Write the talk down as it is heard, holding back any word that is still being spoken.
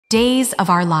Days of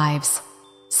our lives.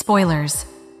 Spoilers.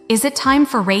 Is it time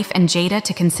for Rafe and Jada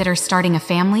to consider starting a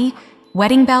family?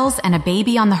 Wedding bells and a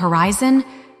baby on the horizon?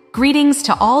 Greetings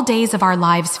to all Days of Our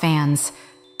Lives fans.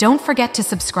 Don't forget to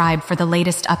subscribe for the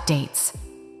latest updates.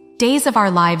 Days of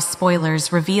Our Lives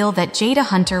spoilers reveal that Jada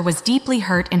Hunter was deeply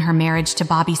hurt in her marriage to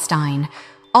Bobby Stein,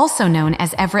 also known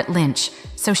as Everett Lynch,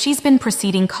 so she's been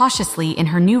proceeding cautiously in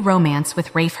her new romance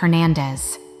with Rafe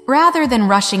Hernandez. Rather than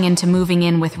rushing into moving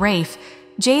in with Rafe,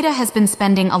 Jada has been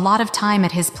spending a lot of time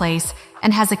at his place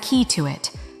and has a key to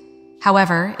it.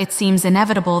 However, it seems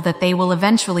inevitable that they will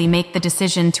eventually make the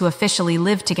decision to officially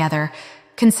live together,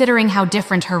 considering how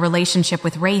different her relationship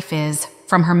with Rafe is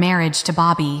from her marriage to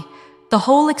Bobby. The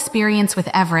whole experience with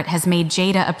Everett has made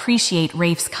Jada appreciate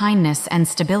Rafe's kindness and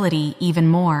stability even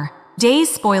more. Days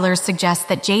spoilers suggest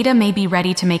that Jada may be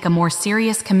ready to make a more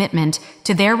serious commitment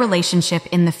to their relationship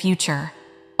in the future.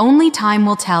 Only time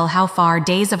will tell how far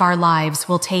Days of Our Lives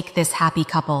will take this happy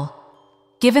couple.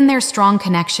 Given their strong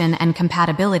connection and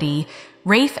compatibility,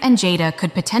 Rafe and Jada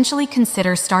could potentially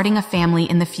consider starting a family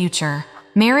in the future.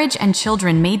 Marriage and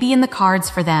children may be in the cards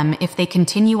for them if they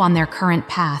continue on their current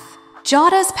path.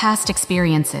 Jada's past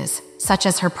experiences, such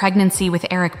as her pregnancy with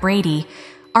Eric Brady,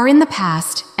 are in the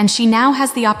past, and she now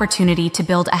has the opportunity to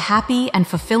build a happy and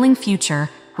fulfilling future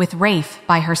with Rafe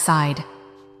by her side.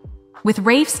 With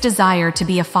Rafe's desire to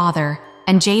be a father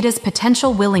and Jada's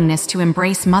potential willingness to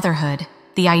embrace motherhood,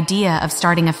 the idea of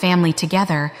starting a family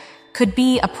together could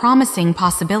be a promising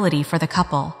possibility for the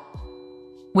couple.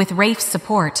 With Rafe's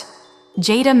support,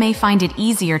 Jada may find it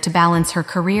easier to balance her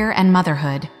career and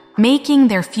motherhood, making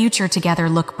their future together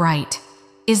look bright.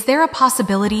 Is there a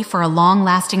possibility for a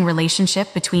long-lasting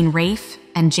relationship between Rafe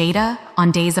and Jada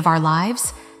on Days of Our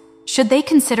Lives? Should they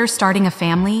consider starting a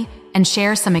family and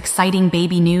share some exciting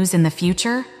baby news in the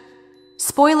future?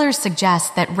 Spoilers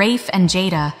suggest that Rafe and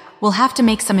Jada will have to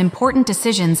make some important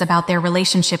decisions about their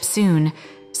relationship soon,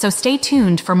 so stay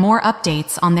tuned for more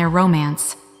updates on their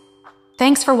romance.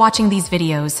 Thanks for watching these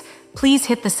videos. Please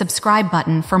hit the subscribe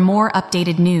button for more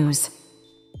updated news.